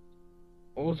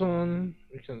 Ozone.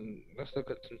 Let's look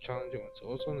at some challenging ones.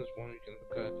 Ozone is one we can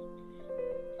look at.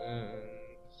 And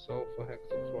sulfur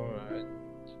hexafluoride.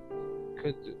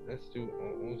 Let's do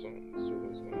ozone.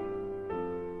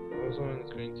 Ozone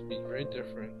is going to be very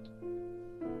different.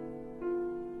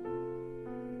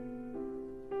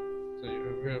 So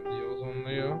you have the ozone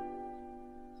layer.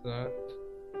 That.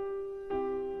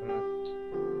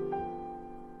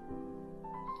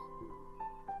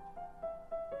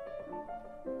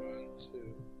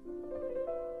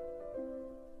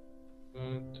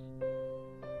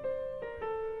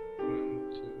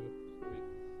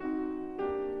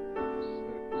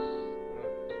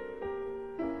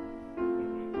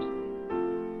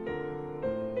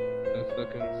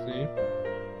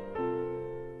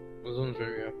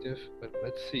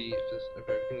 see if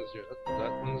everything is 0.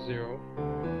 That one's 0.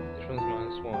 This one's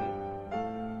 -1.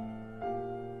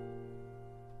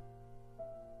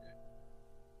 Okay.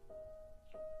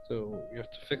 So you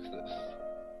have to fix this.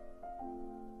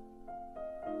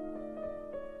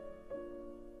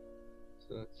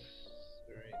 So let's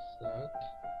erase that.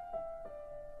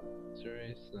 Let's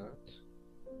erase that.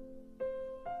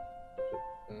 Put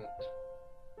that.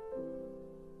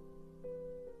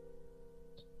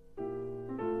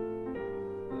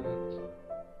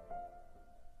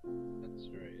 Let's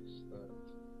erase that.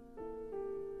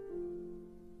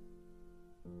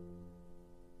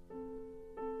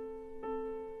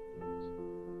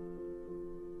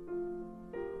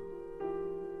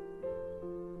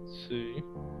 Let's see.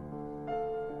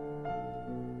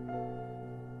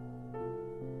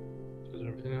 Does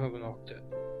everything have an octet?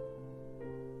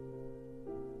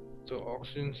 So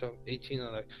oxygens have 18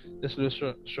 this little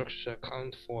structure should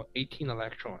account for 18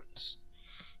 electrons.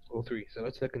 O3. So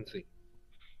let's look and see.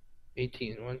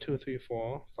 18. 1, 2, 3,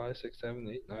 4, 5, 6, 7,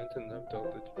 8, 9, 10, 11,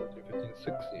 12, 13, 14, 15,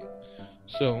 16.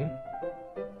 So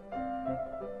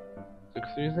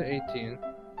 16 is 18.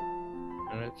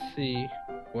 And let's see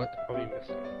what are we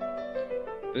missing.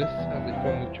 This has a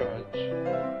formal charge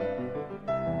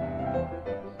of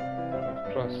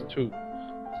 +2.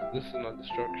 So this is not the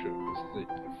structure. This is the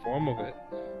form of it.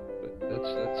 But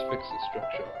let's fix the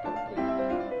structure properly.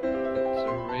 Let's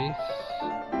erase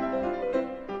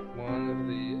one of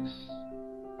these.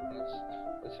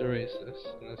 Let's erase this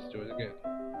and let's do it again.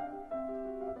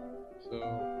 So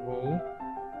O.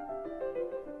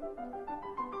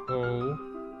 So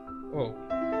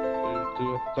do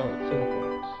a start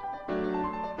sequence.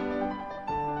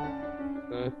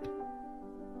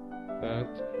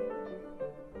 That.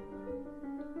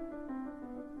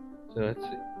 So let's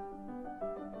see.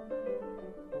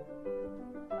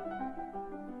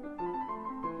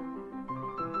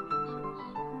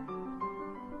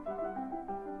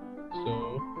 So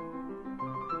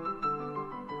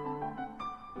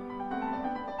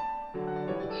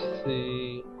let's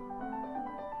see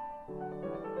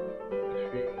if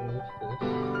we remove this.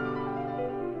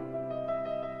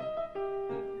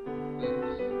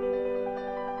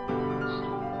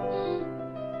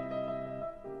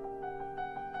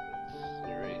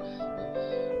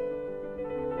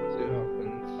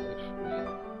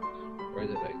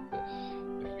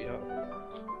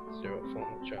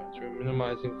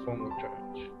 Minimizing formal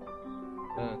charge.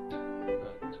 That.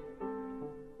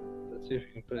 Let's see if we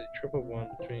can put a triple bond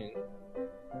between.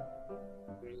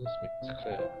 Let's make this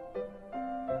clear.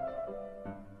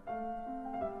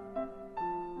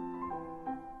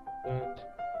 That.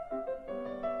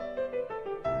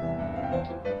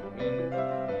 And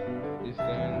these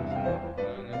lines line up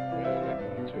where I like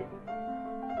them to.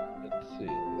 Let's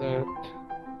see that.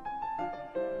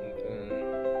 And then.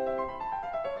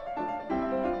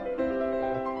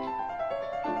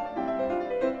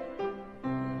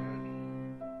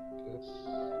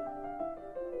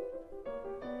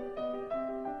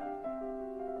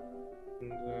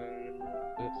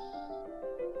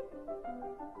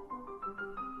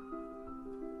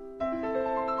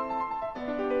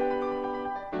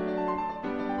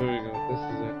 There we go, this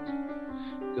is it.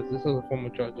 Because this has a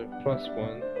formal charge of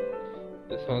 +1,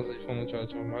 this has a formal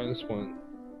charge of -1.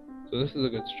 So this is a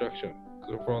good structure,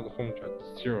 because overall the formal charge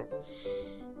is 0.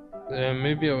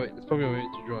 Maybe it's probably a way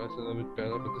to draw this a little bit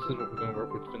better, but this is what we're going to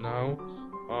work with for now.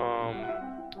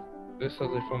 This has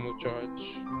a formal charge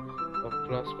of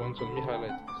 +1, so let me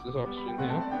highlight this oxygen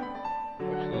here.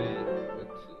 Actually,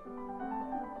 let's see.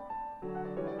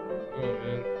 Oh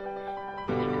man.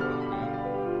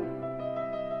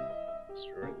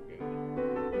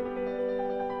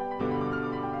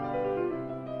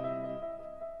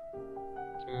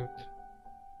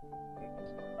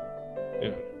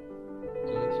 Yeah.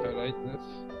 So let's highlight this.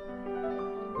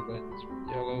 Highlight this with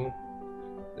yellow.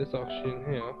 This oxygen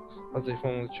here has a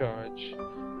formal charge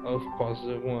of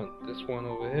 +1. This one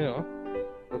over here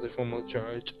has a formal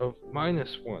charge of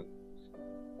 -1.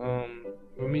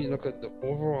 When we look at the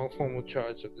overall formal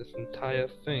charge of this entire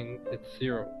thing, it's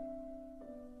 0.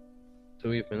 So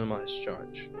we've minimized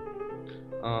charge.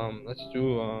 Let's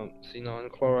do xenon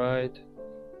chloride,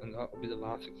 and that will be the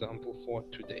last example for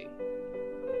today.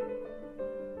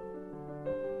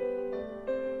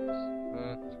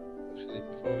 Actually,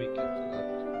 before we get to that,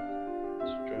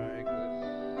 let's drag this.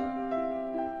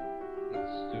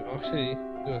 Let's do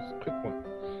a quick one.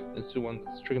 Let's do one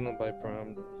that's trigonal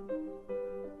bipyramidal.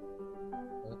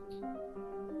 Let's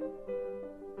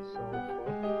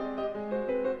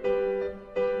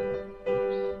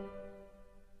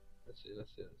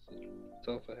see.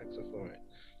 Sulfur hexafluoride.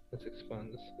 Let's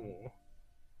expand this more.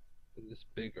 Put this this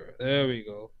bigger. There we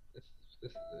go. This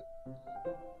is it.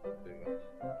 Bigger.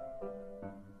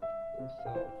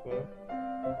 Sulfur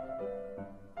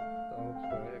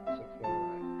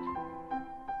hexafluoride.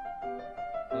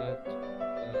 That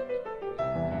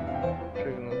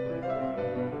trigonal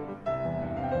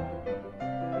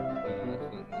that's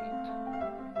not neat.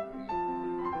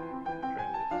 Try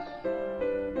this.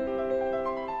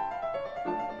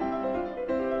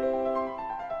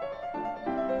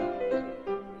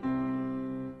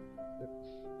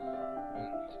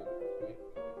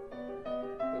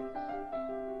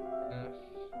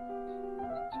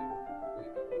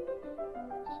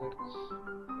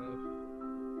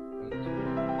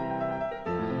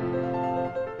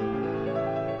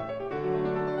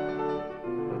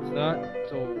 That's that.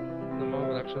 So the amount of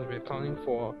electrons we're accounting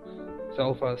for.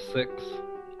 Sulfur has 6.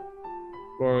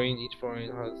 Fluorine, each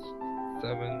fluorine has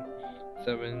 7.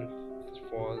 7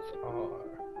 fours are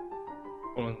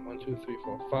 1, 2, 3,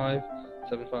 4, 5.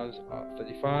 7 fives are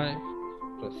 35.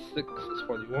 Plus 6 is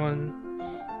 41.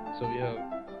 So we have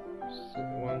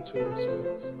 1, 2. So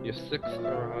you have 6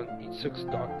 around each 6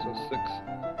 dots or 6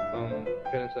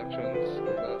 valence electrons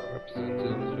that are represented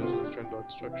in the electron dot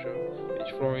structure.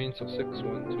 Each fluorine, so 6, 1,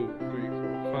 2, 3,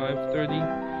 4, 5, 30.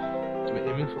 So we're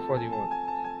aiming for 41.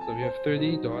 So we have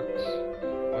 30 dots.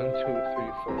 1, 2, 3,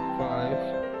 4,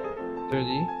 5, 30.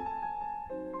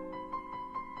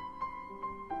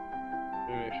 Let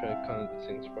me make sure I counted these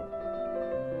things properly.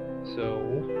 So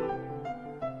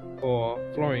for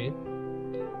fluorine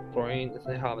is a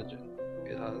halogen.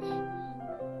 It has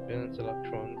valence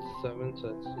electrons 7, so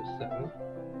that's just 7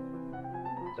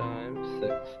 times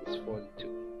 6 is 42.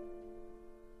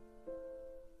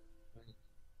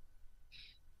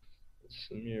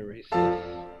 Let me erase this. 7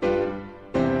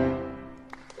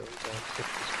 times 6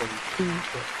 is 42,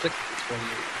 plus 6 is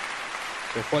 48.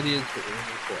 So 48 is what we're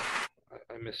aiming for.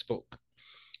 I misspoke.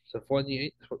 So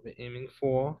 48 is what we're aiming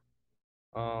for.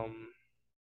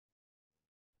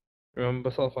 Remember,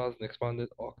 sulfur has an expanded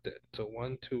octet. So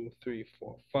 1, 2, 3,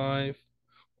 4, 5.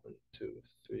 1, 2,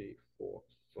 3, 4,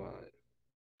 5.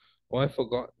 Oh, I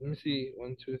forgot. Let me see.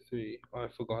 1, 2, 3. Oh, I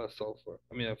forgot a sulfur.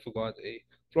 I forgot a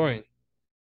fluorine.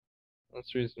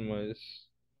 That's the reason why this.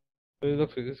 It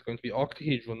looks like it's going to be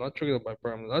octahedral, not trigonal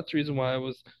bipyramidal. That's the reason why I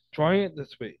was drawing it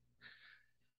this way.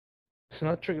 It's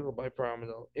not trigonal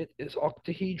bipyramidal. It is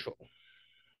octahedral.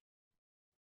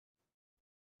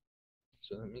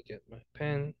 So let me get my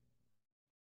pen.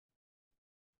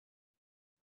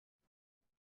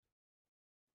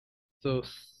 So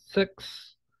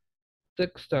 6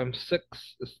 times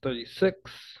 6 is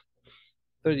 36.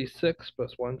 36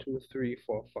 plus 1, 2, 3,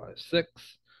 4, 5,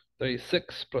 6.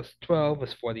 36 plus 12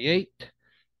 is 48.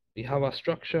 We have our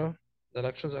structure, the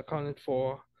electrons are accounted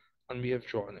for, and we have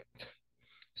drawn it.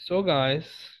 So guys,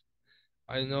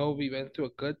 I know we went through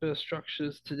a good bit of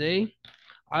structures today.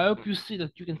 I hope you see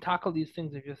that you can tackle these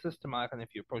things if you're systematic and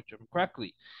if you approach them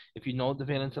correctly. If you know the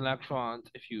valence electrons,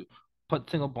 if you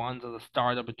put single bonds as a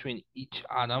starter between each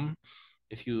atom,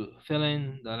 if you fill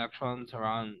in the electrons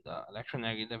around the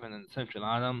electronegative and the central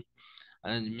atom,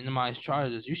 and then minimize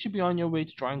charges, you should be on your way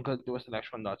to drawing good Lewis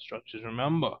electron dot structures.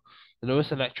 Remember, the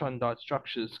Lewis electron dot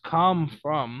structures come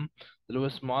from the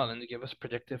Lewis model and they give us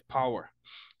predictive power.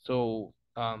 So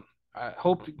I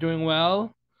hope you're doing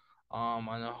well. And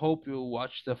I hope you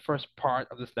watch the first part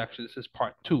of this lecture. This is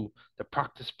part 2, the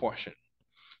practice portion.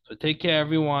 So take care,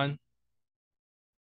 everyone.